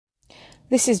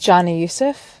This is Jana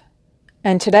Yusuf,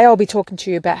 and today I'll be talking to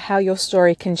you about how your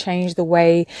story can change the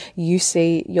way you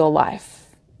see your life.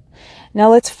 Now,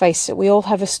 let's face it, we all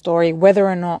have a story, whether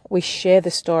or not we share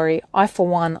the story. I, for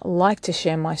one, like to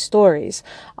share my stories.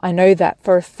 I know that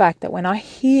for a fact that when I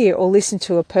hear or listen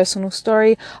to a personal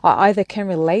story, I either can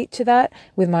relate to that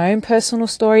with my own personal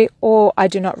story, or I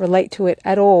do not relate to it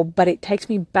at all, but it takes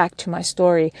me back to my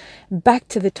story, back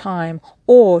to the time,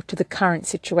 or to the current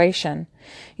situation.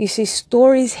 You see,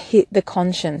 stories hit the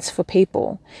conscience for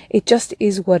people. It just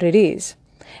is what it is.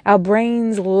 Our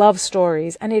brains love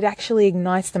stories, and it actually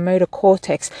ignites the motor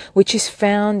cortex, which is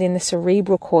found in the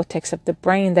cerebral cortex of the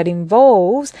brain that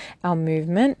involves our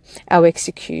movement, our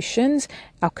executions,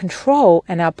 our control,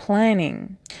 and our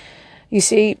planning. You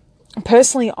see,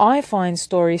 personally, I find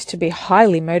stories to be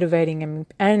highly motivating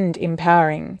and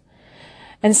empowering.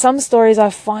 And some stories I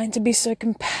find to be so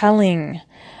compelling.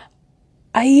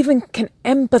 I even can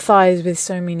empathize with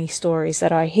so many stories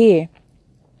that I hear.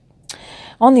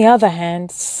 On the other hand,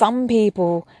 some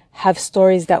people have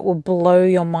stories that will blow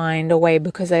your mind away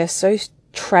because they are so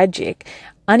tragic,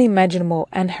 unimaginable,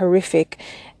 and horrific.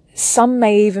 Some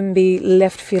may even be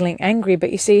left feeling angry,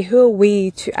 but you see, who are we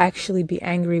to actually be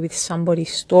angry with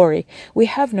somebody's story? We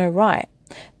have no right.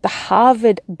 The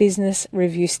Harvard Business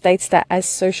Review states that as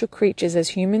social creatures, as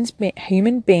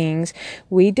human beings,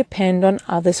 we depend on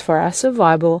others for our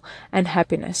survival and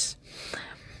happiness.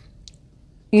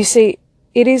 You see,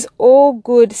 it is all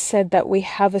good said that we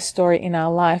have a story in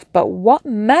our life, but what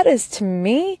matters to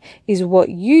me is what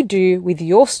you do with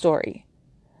your story.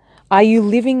 Are you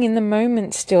living in the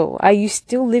moment still? Are you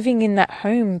still living in that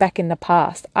home back in the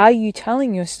past? Are you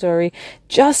telling your story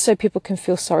just so people can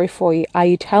feel sorry for you? Are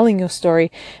you telling your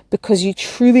story because you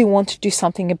truly want to do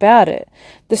something about it?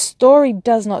 The story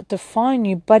does not define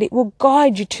you, but it will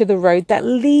guide you to the road that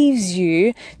leaves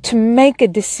you to make a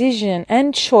decision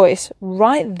and choice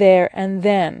right there and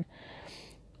then.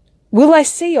 Will I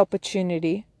see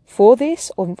opportunity for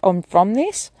this or from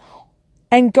this?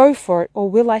 And go for it, or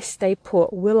will I stay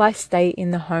put? Will I stay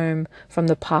in the home from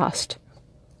the past?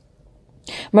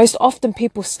 Most often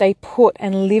people stay put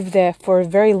and live there for a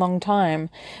very long time.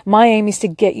 My aim is to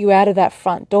get you out of that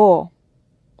front door.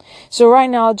 So right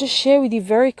now, I'll just share with you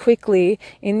very quickly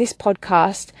in this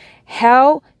podcast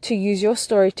how to use your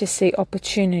story to see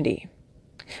opportunity.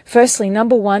 Firstly,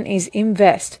 number one is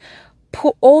invest.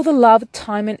 Put all the love,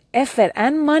 time, and effort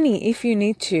and money if you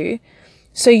need to,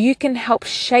 so you can help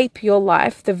shape your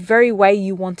life the very way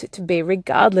you want it to be,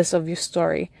 regardless of your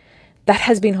story that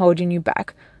has been holding you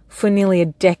back for nearly a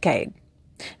decade.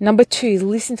 Number two is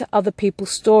listen to other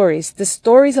people's stories. The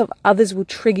stories of others will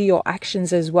trigger your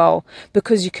actions as well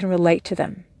because you can relate to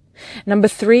them. Number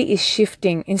three is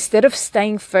shifting. Instead of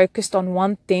staying focused on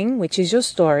one thing, which is your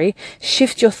story,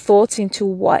 shift your thoughts into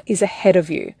what is ahead of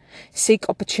you. Seek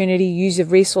opportunity, use the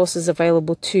resources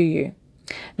available to you.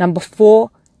 Number four,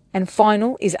 and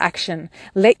final, is action.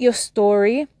 Let your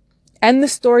story and the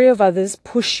story of others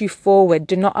push you forward.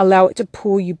 Do not allow it to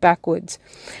pull you backwards.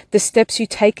 The steps you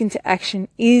take into action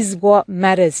is what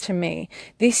matters to me.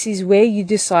 This is where you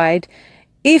decide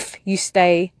if you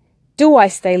stay. Do I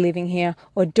stay living here,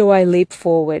 or do I leap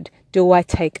forward? Do I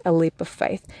take a leap of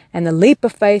faith? And the leap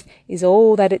of faith is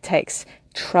all that it takes.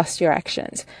 Trust your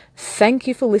actions. Thank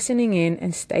you for listening in,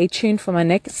 and stay tuned for my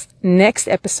next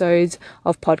episodes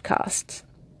of podcasts.